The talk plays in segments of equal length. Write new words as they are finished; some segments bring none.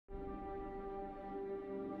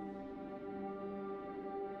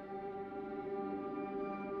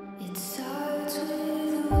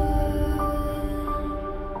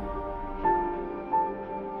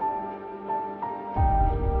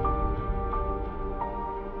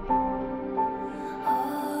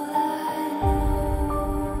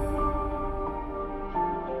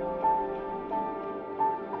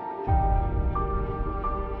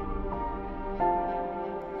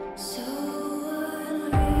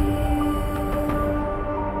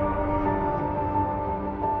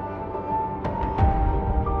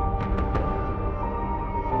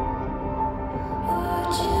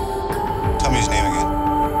Tommee's name again.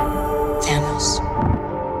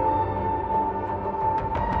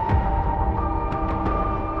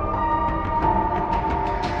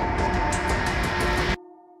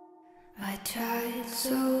 I tried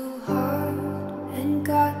so hard and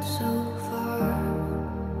got so far,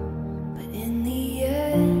 but in the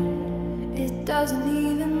end, it doesn't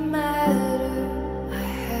even matter. I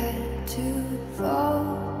had to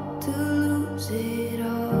fall to lose it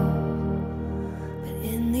all, but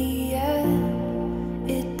in the end,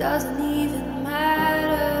 it doesn't even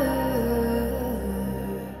matter.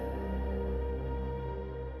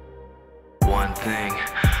 One thing,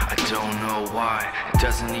 I don't know why. It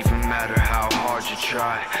doesn't even matter how hard you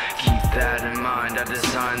try. Keep that in mind. I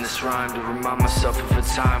designed this rhyme to remind myself of a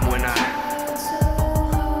time when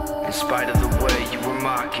in spite of the way you were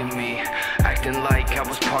mocking me, acting like I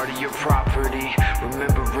was part of your property,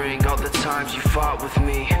 remembering all the times you fought with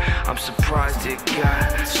me, I'm surprised it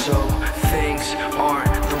got so things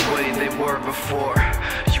aren't the way they were before.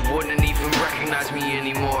 You wouldn't even recognize me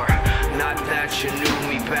anymore. Not that you knew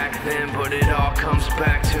me back then, but it all comes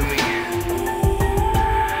back to me.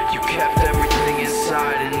 You kept everything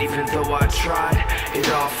inside, and even though I tried, it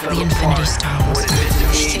all fell the apart. Infinity Stones. What it meant to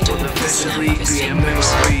me She will did it eventually with the be a snap of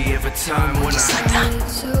his memory of a time when just like that. Tried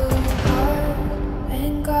so hard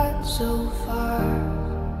and got so far,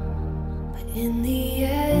 but in the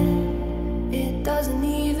end, it doesn't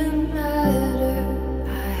even matter.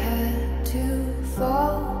 I had to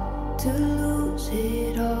fall to lose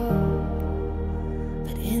it all,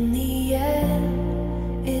 but in the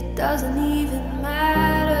end, it doesn't even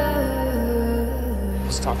matter.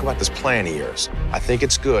 Let's talk about this plan of yours. I think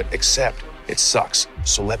it's good, except it sucks.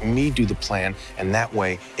 So let me do the plan, and that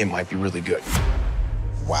way it might be really good.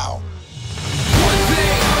 Wow. One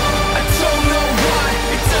thing, I don't know why.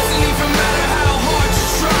 It doesn't even matter how hard you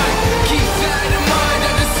try. Keep that in mind.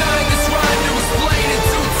 I designed this rhyme to explain it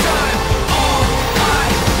through time. All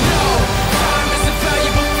I know, time is a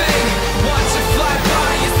valuable thing. Watch it fly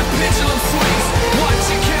by as the pendulum swings. Watch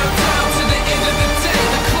it count down to the end of the day.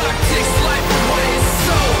 The clock takes life away. It's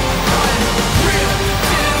so unreal.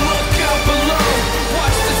 Didn't look out below.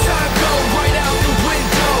 Watch the time go right out the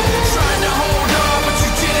window. Trying to hold on, but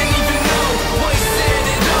you didn't even know. Wasted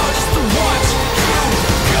it all just to watch you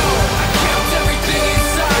go. I kept everything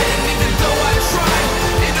inside, and even though I tried,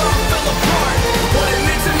 it all fell apart. What it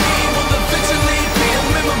meant to me will eventually be a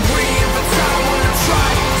memory of a time when I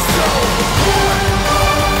tried so hard.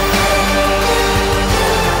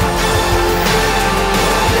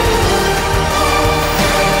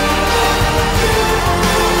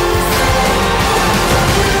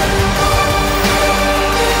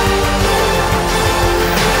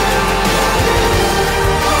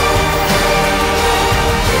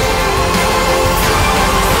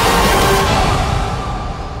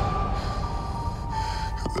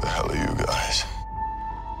 Who the hell are you guys?